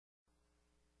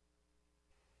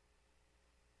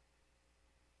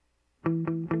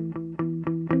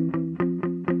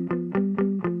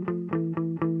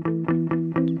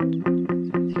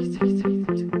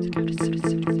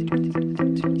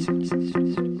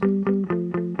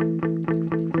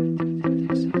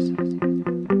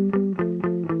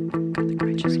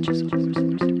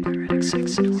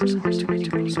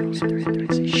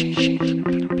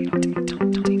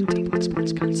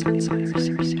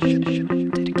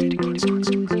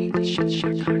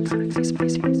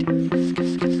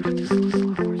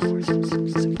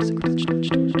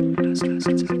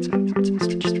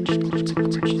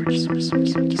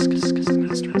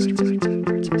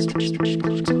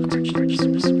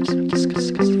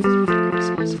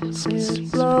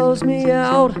Blows me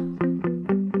out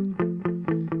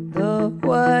the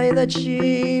way that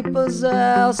she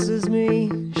possesses me.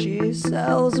 She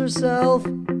sells herself.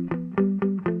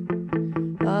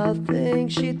 I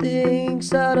think she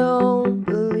thinks I don't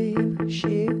believe.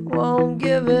 She won't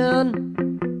give in.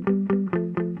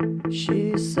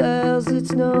 She says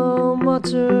it's no my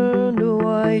turn to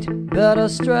wait. Better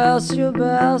stress your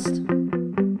best,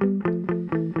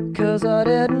 'cause I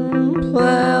didn't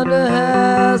plan to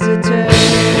hesitate.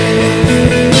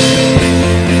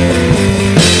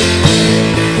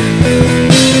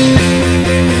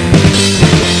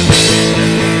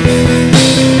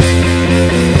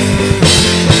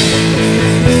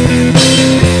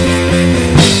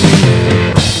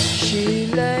 She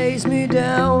lays me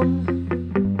down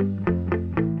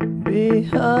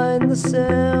behind the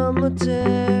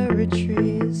cemetery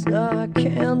trees. I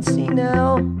can't see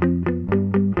now.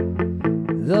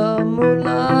 The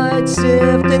moonlight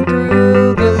sifting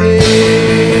through the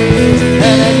leaves,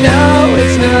 and I know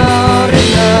it's not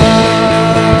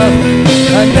enough.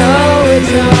 I know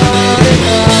it's not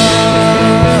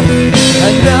enough.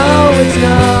 I know it's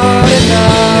not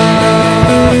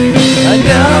enough. I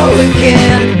know it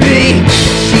can't be.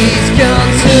 She's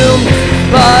consumed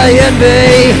by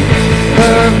envy.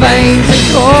 Her veins and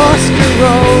course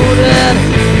corroded.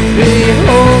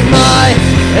 Behold my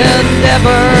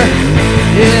endeavor.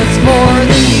 It's more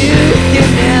than you can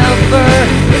ever.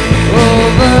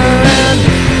 Over and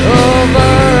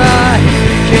over, I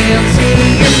can't see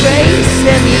your face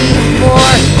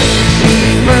anymore. She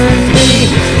burns me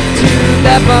to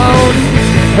the bone.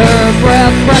 Her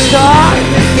breath pressed hard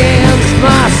against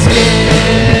my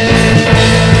skin.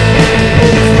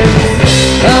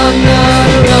 I'm not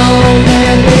alone,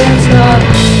 and it's not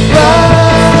right.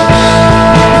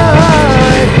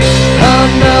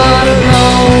 I'm not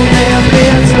alone, and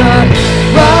it's not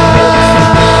right.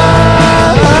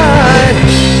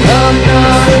 I'm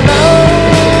not alone.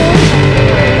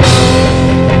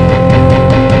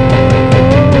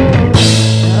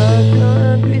 I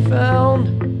can't be found.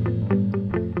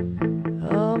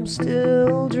 I'm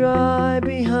still dry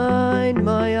behind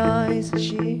my eyes.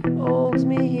 She holds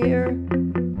me here.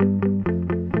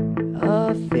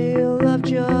 I feel I've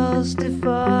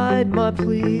justified my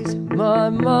pleas. My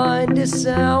mind is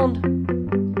sound,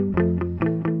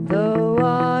 though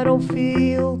I don't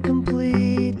feel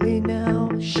completely now.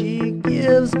 She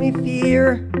gives me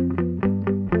fear,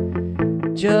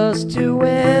 just to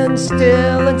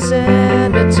instill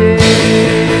insanity.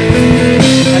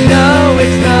 I know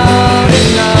it's not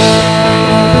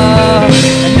enough.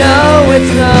 I know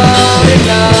it's not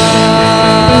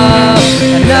enough.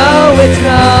 I know it's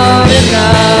not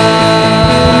enough.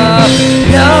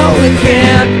 No, it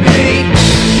can't be.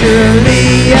 Surely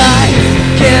I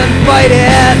can fight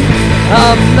it.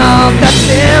 I'm not that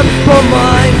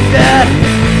simple-minded.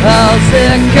 How's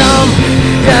it come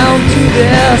down to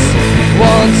this?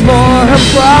 Once more I'm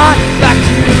brought back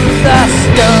to the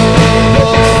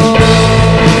stone.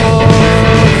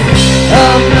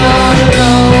 I'm not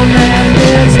alone, and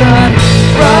it's not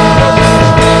right.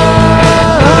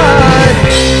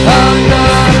 I'm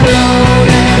not alone,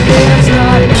 and it's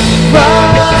not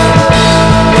right.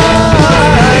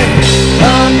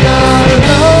 I'm not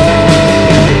alone.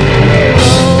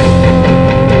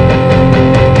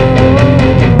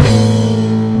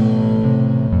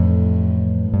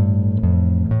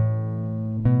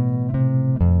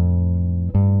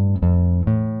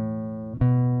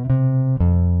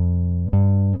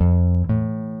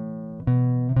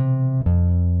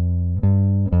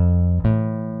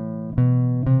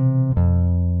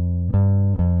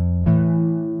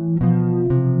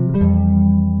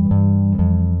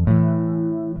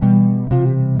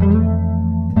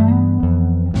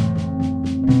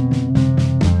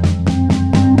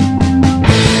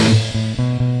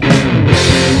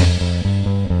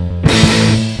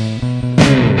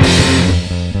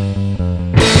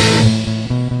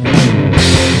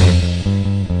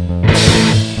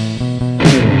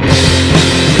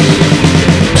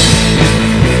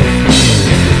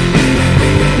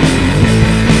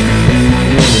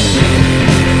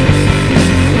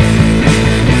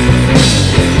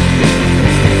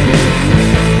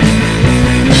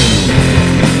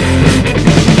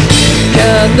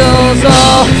 candles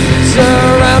all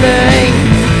surrounding.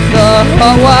 The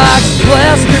hot wax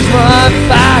blisters my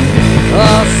back.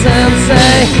 A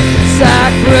sensei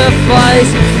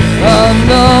sacrifice, an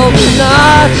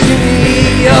obnoxious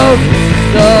yoke.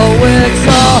 The wicks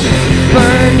all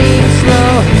burning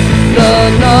slow. The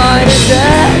night is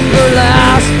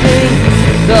everlasting.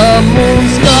 The moon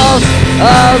skulls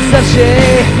as if she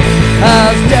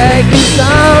has taken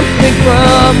something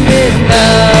from me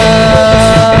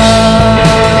now.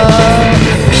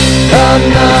 I'm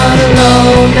not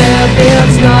alone and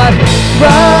it's not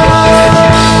right.